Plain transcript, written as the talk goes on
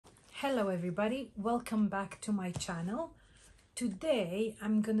Hello everybody, welcome back to my channel. Today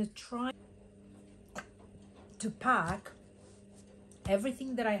I'm gonna try to pack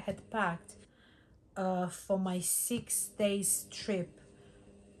everything that I had packed for my 6 days trip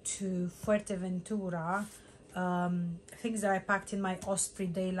to Fuerteventura. Things that I packed in my Osprey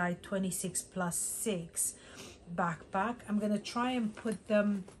Daylight 26+6 backpack. I'm gonna try and put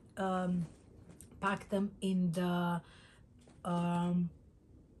them pack them in the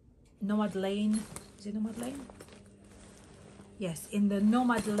Nomad Lane. Is it Nomad Lane? Yes, in the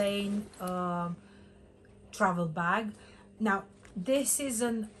Nomad Lane travel bag. Now, this is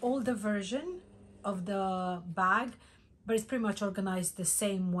an older version of the bag, but it's pretty much organized the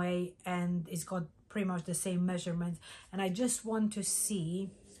same way and it's got pretty much the same measurements. And I just want to see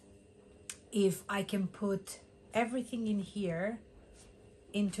if I can put everything in here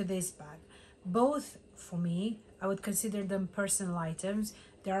into this bag. Both, for me, I would consider them personal items.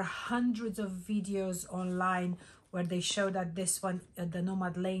 There are hundreds of videos online where they show that this one, the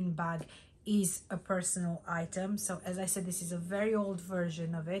Nomad Lane bag, is a personal item. So as I said, this is a very old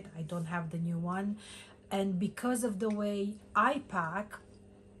version of it. I don't have the new one. And because of the way I pack,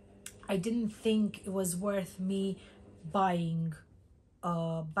 I didn't think it was worth me buying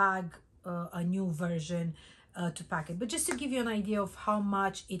a bag, a new version to pack it. But just to give you an idea of how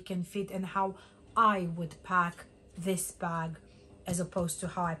much it can fit and how I would pack this bag as opposed to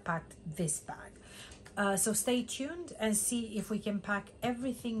how I packed this bag. So stay tuned and see if we can pack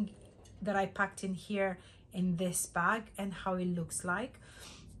everything that I packed in here in this bag and how it looks like.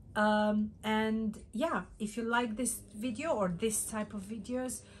 And yeah, if you like this video or this type of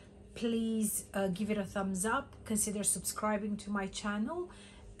videos, please give it a thumbs up, consider subscribing to my channel,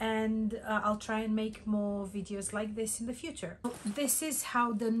 and I'll try and make more videos like this in the future. This is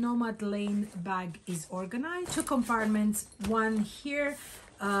how the Nomad Lane bag is organized. 2 compartments, one here,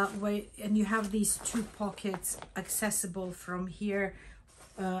 and you have these 2 pockets accessible from here,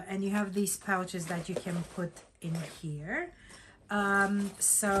 and you have these pouches that you can put in here.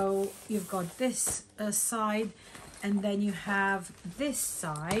 So you've got this side, and then you have this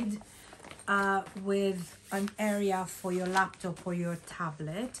side with an area for your laptop or your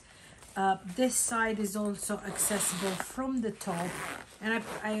tablet. This side is also accessible from the top, and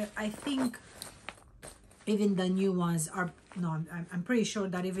I think even the new ones are, no, I'm pretty sure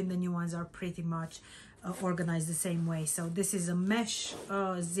that even the new ones are pretty much organized the same way. So this is a mesh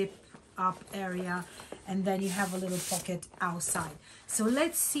zip up area, and then you have a little pocket outside. So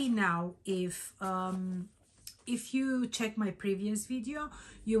let's see now if you check my previous video,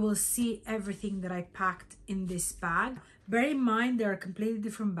 you will see everything that I packed in this bag. Bear in mind, they are completely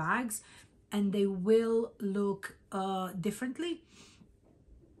different bags and they will look differently.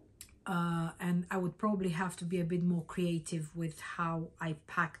 And I would probably have to be a bit more creative with how I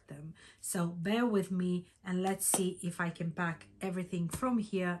pack them. So bear with me and let's see if I can pack everything from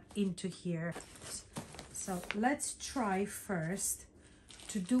here into here. So let's try first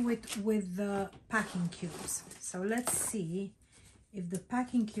to do it with the packing cubes. So let's see if the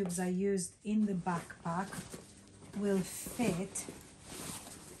packing cubes I used in the backpack will fit.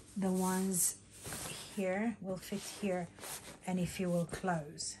 The ones here will fit here, and if you will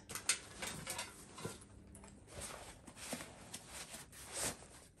close.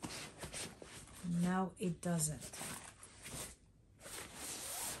 No, it doesn't. I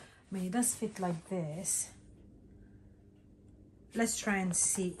mean, it does fit like this. Let's try and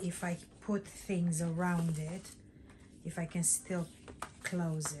see if I put things around it, if I can still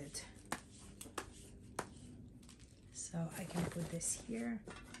close it. So I can put this here.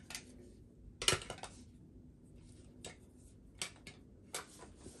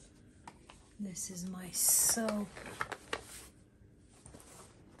 This is my soap.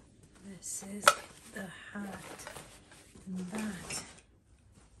 This is the hat and that.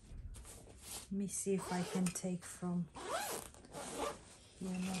 Let me see if I can take from here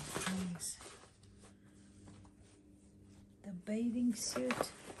more things. The bathing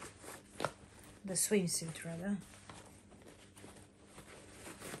suit, the swimsuit rather,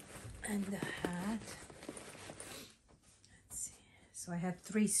 and the hat. Let's see. So I had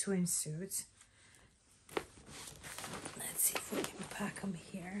 3 swimsuits. Let's see if we can pack them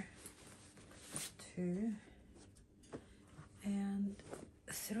here. 2 and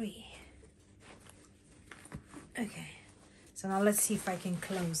 3. Okay, so now let's see if I can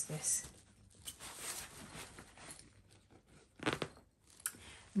close this.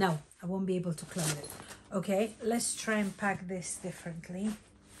 No, I won't be able to close it. Okay, let's try and pack this differently.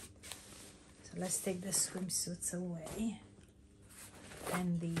 So let's take the swimsuits away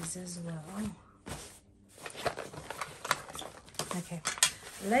and these as well. Okay,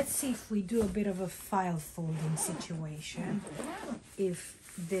 let's see if we do a bit of a file folding situation, if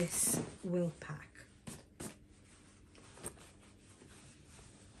this will pack.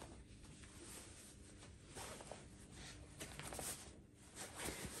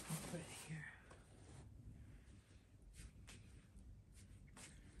 I'll put it here.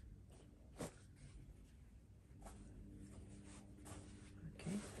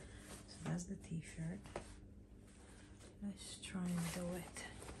 Okay, so that's the t-shirt. Let's try and do it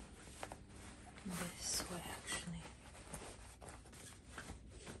this way, actually.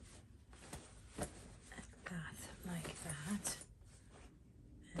 That, like that.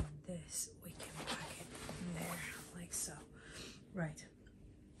 And this, we can pack it in there, like so. Right.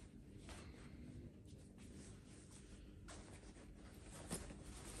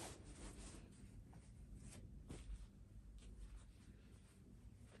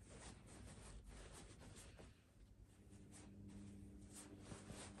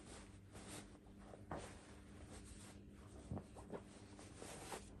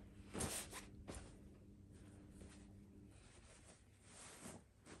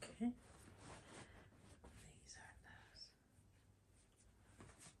 Okay. These are those.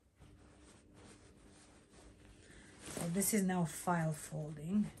 So this is now file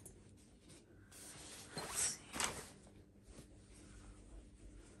folding. Let's see.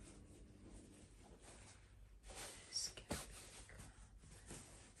 This can be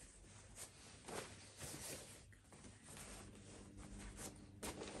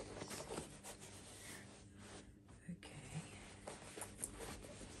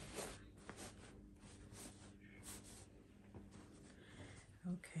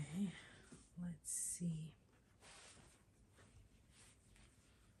okay, let's see.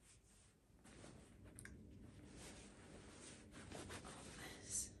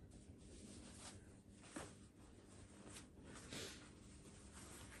 This.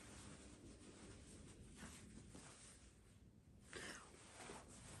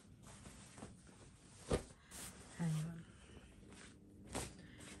 Hang on.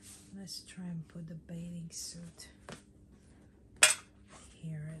 Let's try and put the bathing suit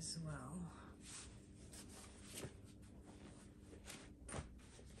here as well.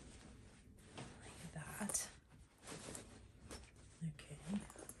 Like that. Okay.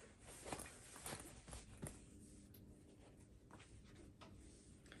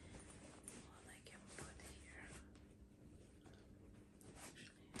 What I can put here.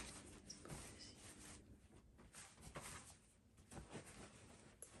 Actually, let's put this here.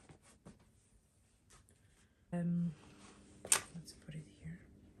 Let's put it here.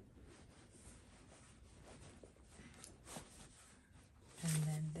 And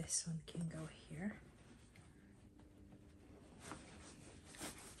then this one can go here.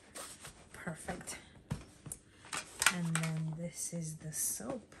 Perfect. And then this is the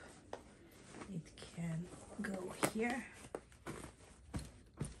soap. It can go here.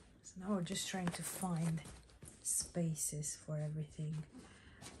 So now we're just trying to find spaces for everything.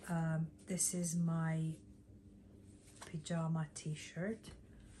 This is my pajama t-shirt.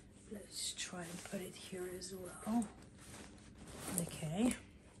 Let's try and put it here as well. Okay,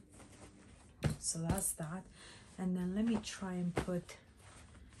 so that's that. And then let me try and put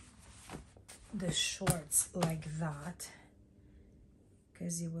the shorts like that,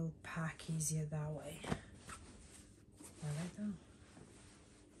 because it will pack easier that way. All right, though.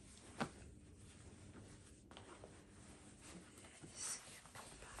 This can be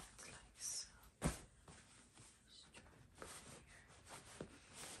packed like so.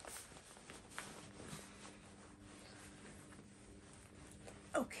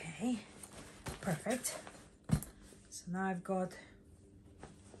 Okay, perfect. So now I've got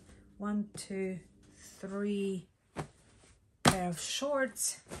 1, 2, 3 pair of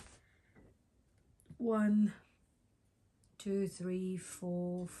shorts. 1, 2, 3,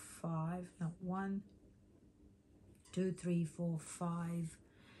 4, 5. No, 1, 2, 3, 4, 5,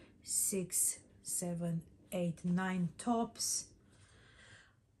 6, 7, 8, 9 tops,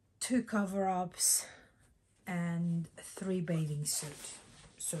 2 cover-ups, and 3 bathing suits.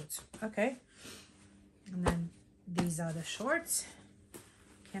 Okay, and then these are the shorts.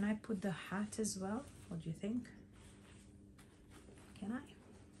 Can I put the hat as well? What do you think? Can I?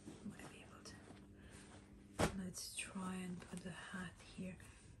 Might be able to. Let's try and put the hat here.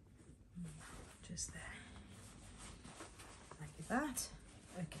 Just there. Like that.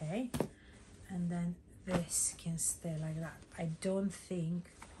 Okay. And then this can stay like that. I don't think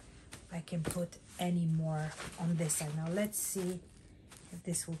I can put any more on this side. Now let's see if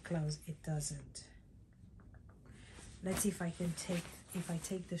this will close. It doesn't. Let's see if I can take, if I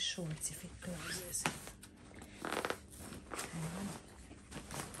take the shorts, if it closes. Hang on.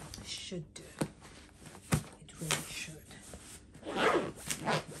 should do. It really should.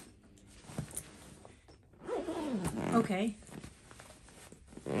 Okay.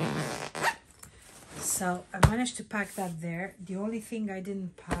 So I managed to pack that there. The only thing I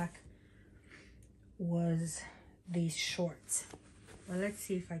didn't pack was these shorts. Well, let's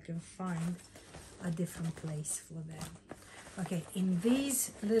see if I can find a different place for them. Okay, in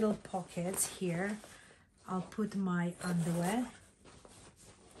these little pockets here, I'll put my underwear.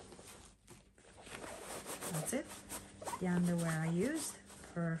 That's it. The underwear I used.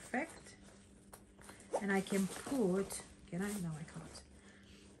 Perfect. And I can put, can I? No, I can't.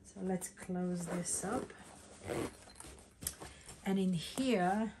 So let's close this up. And in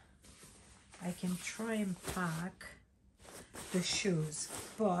here, I can try and pack the shoes.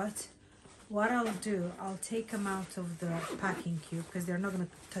 But what I'll do, I'll take them out of the packing cube because they're not going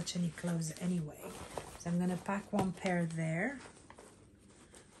to touch any clothes anyway. So I'm going to pack one pair there.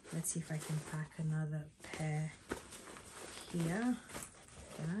 Let's see if I can pack another pair here.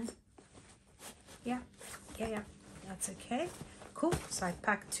 Can I? Yeah, that's okay. Cool. So I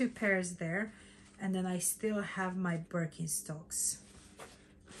packed 2 pairs there, and then I still have my Birkenstocks,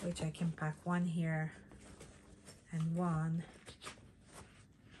 which I can pack one here and one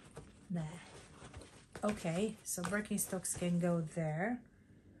there. Okay, so Birkenstocks can go there.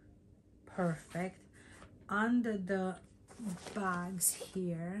 Perfect. Under the bags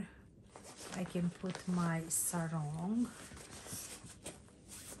here, I can put my sarong,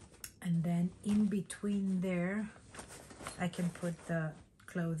 and then in between there I can put the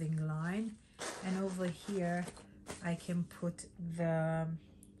clothing line, and over here I can put the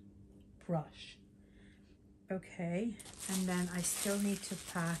brush. Okay, and then I still need to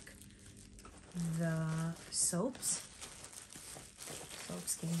pack the soaps.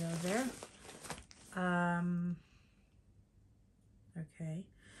 Soaps can go there. Okay,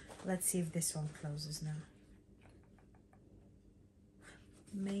 let's see if this one closes now.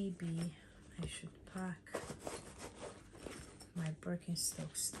 Maybe I should pack my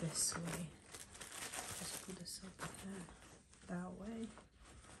Birkenstocks this way. Just put the soap there, that way.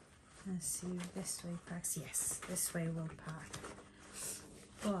 And see if this way packs. Yes, this way will pack.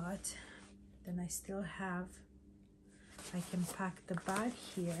 But then I still have, I can pack the bag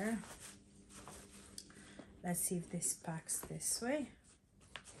here. Let's see if this packs this way.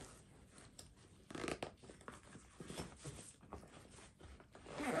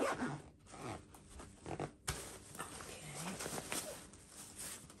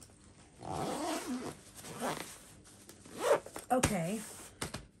 Okay,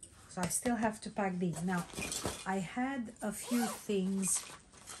 so I still have to pack these. Now, I had a few things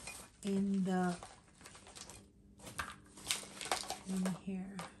in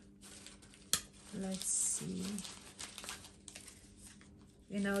here. Let's see.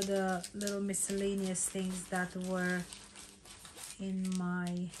 You know, the little miscellaneous things that were in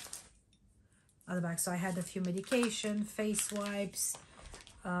my other bag. So I had a few medication, face wipes,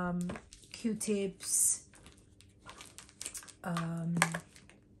 Q-tips,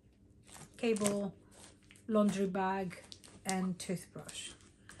 cable, laundry bag, and toothbrush.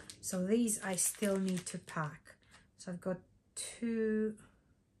 So these I still need to pack. So I've got 2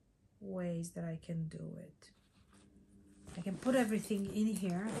 ways that I can do it. I can put everything in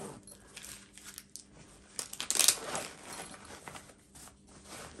here.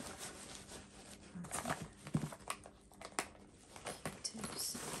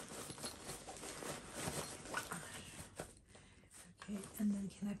 Q-tips. Okay, and then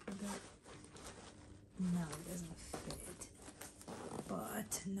can I put that? No, it doesn't fit.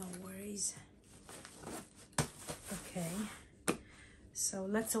 But no worries. Okay. So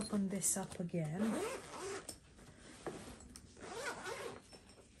let's open this up again.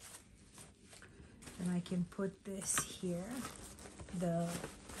 And I can put this here.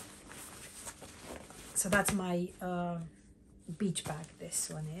 So that's my beach bag, this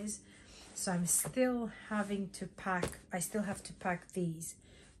one is. So I'm still having to pack, I still have to pack these.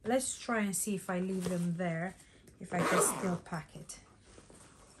 Let's try and see if I leave them there, if I can still pack it.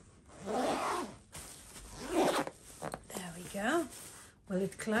 There we go. Will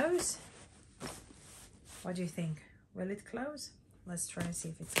it close? What do you think? Will it close? Let's try and see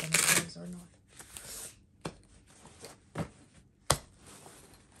if it's going to close or not.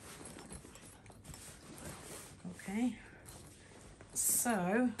 Okay.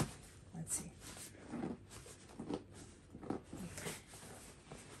 So, let's see.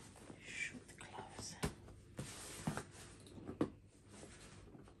 Should close.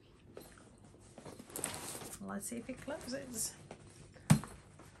 Let's see if it closes.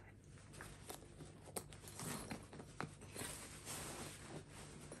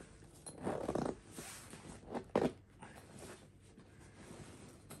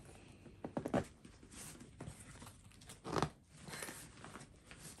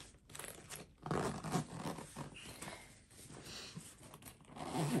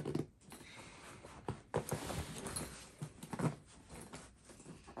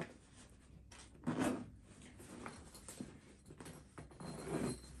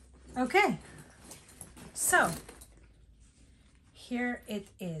 Okay, so here it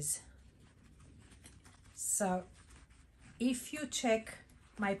is. So if you check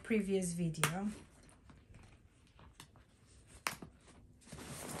my previous video,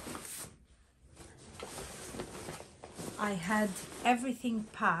 I had everything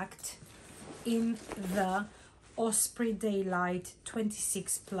packed in the Osprey Daylight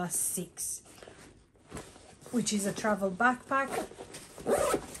 26+6, which is a travel backpack,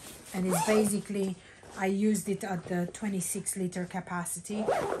 and it's basically, I used it at the 26-liter capacity.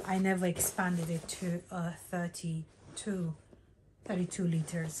 I never expanded it to 32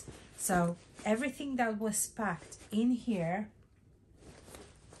 liters. So everything that was packed in here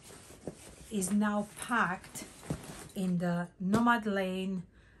is now packed in the Nomad Lane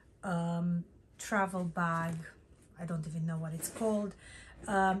travel bag. I don't even know what it's called.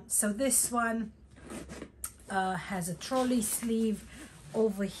 So this one has a trolley sleeve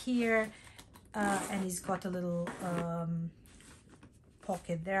over here, and it's got a little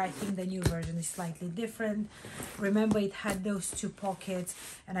pocket there. I think the new version is slightly different. Remember, it had those two pockets,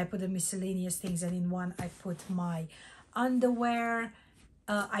 and I put the miscellaneous things, and in one I put my underwear.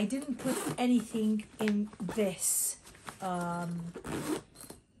 I didn't put anything in this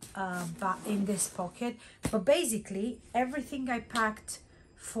in this pocket, but basically everything I packed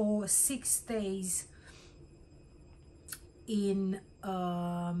for 6 days in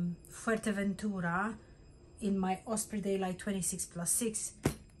Fuerteventura in my Osprey Daylight 26+6,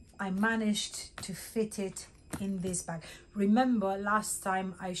 I managed to fit it in this bag. Remember last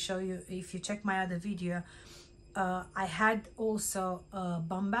time I show you, if you check my other video, I had also a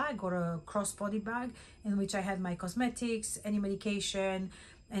bum bag or a crossbody bag in which I had my cosmetics, any medication,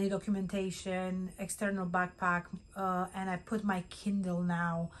 any documentation, external backpack, and I put my Kindle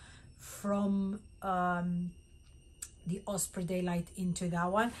now from the Osprey Daylight into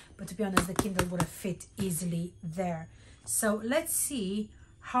that one. But to be honest, the Kindle would have fit easily there. So let's see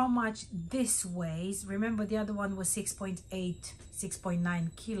how much this weighs. Remember, the other one was 6.8,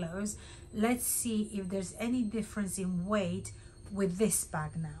 6.9 kilos. Let's see if there's any difference in weight with this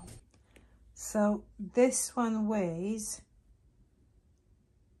bag now. So this one weighs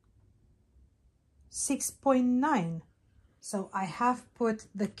 6.9. So I have put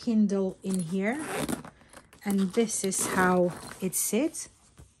the Kindle in here, and this is how it sits,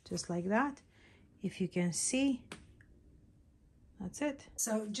 just like that. If you can see, that's it.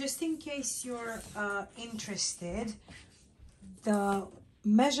 So just in case you're interested, the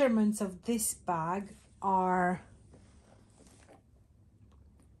measurements of this bag are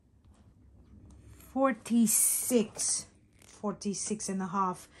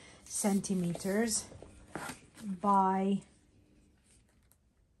 46.5 centimeters by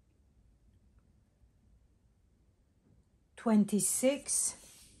 26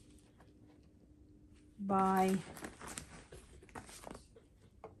 by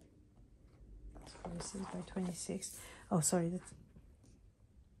 26. Oh, sorry, that's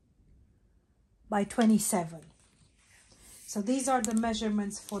by 27. So these are the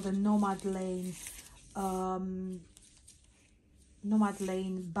measurements for the Nomad Lane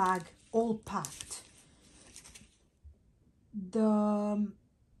bag, all packed. The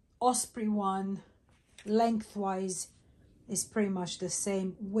Osprey one, lengthwise, is pretty much the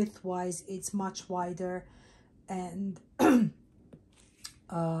same. Widthwise, it's much wider, and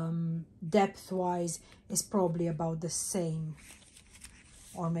depth-wise is probably about the same,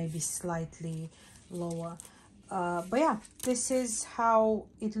 or maybe slightly lower. But yeah, this is how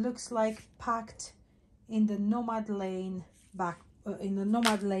it looks like packed in the Nomad Lane bag, in the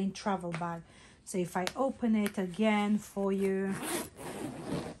Nomad Lane travel bag. So if I open it again for you,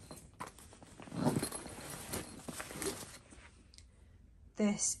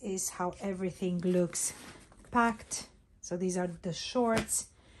 this is how everything looks packed. So these are the shorts.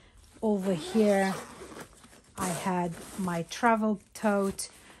 Over here I had my travel tote,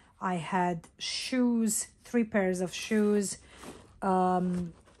 I had shoes, 3 pairs of shoes, I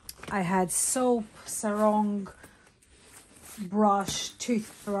had soap, sarong, brush,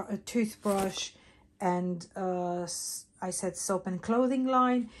 toothbrush, and I said soap and clothing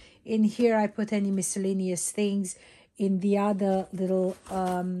line. In here I put any miscellaneous things. In the other little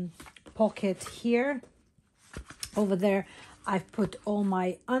pocket here, over there, I've put all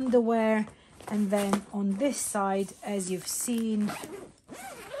my underwear, and then on this side, as you've seen,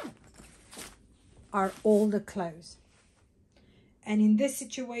 are all the clothes. And in this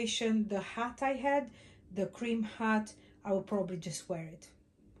situation, the hat I had, the cream hat, I will probably just wear it.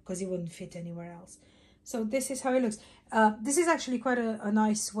 because it wouldn't fit anywhere else. So this is how it looks. This is actually quite a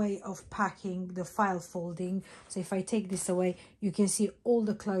nice way of packing the file folding. So if I take this away, you can see all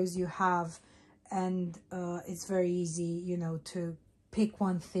the clothes you have, and it's very easy, you know, to pick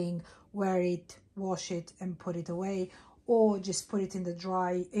one thing, wear it, wash it, and put it away, or just put it in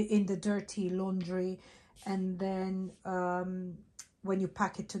the dirty laundry, and then when you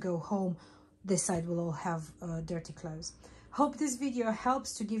pack it to go home, this side will all have dirty clothes. Hope this video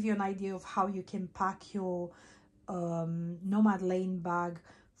helps to give you an idea of how you can pack your Nomad Lane bag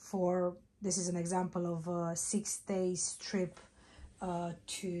for, this is an example of a 6-day trip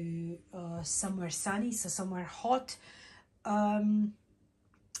to somewhere sunny, so somewhere hot. And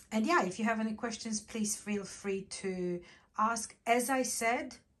yeah, if you have any questions, please feel free to ask. As I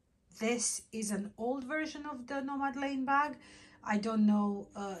said, this is an old version of the Nomad Lane bag. I don't know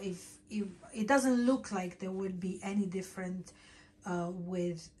if it doesn't look like there would be any different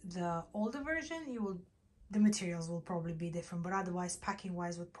with the older version. The materials will probably be different, but otherwise packing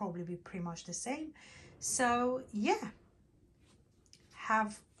wise would probably be pretty much the same. So yeah,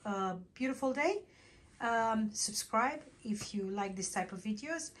 have a beautiful day. Subscribe if you like this type of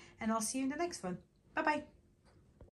videos, and I'll see you in the next one. Bye bye.